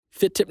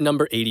Fit tip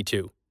number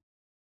 82.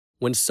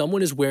 When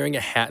someone is wearing a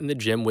hat in the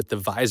gym with the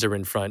visor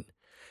in front,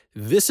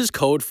 this is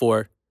code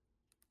for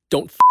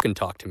don't fucking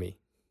talk to me.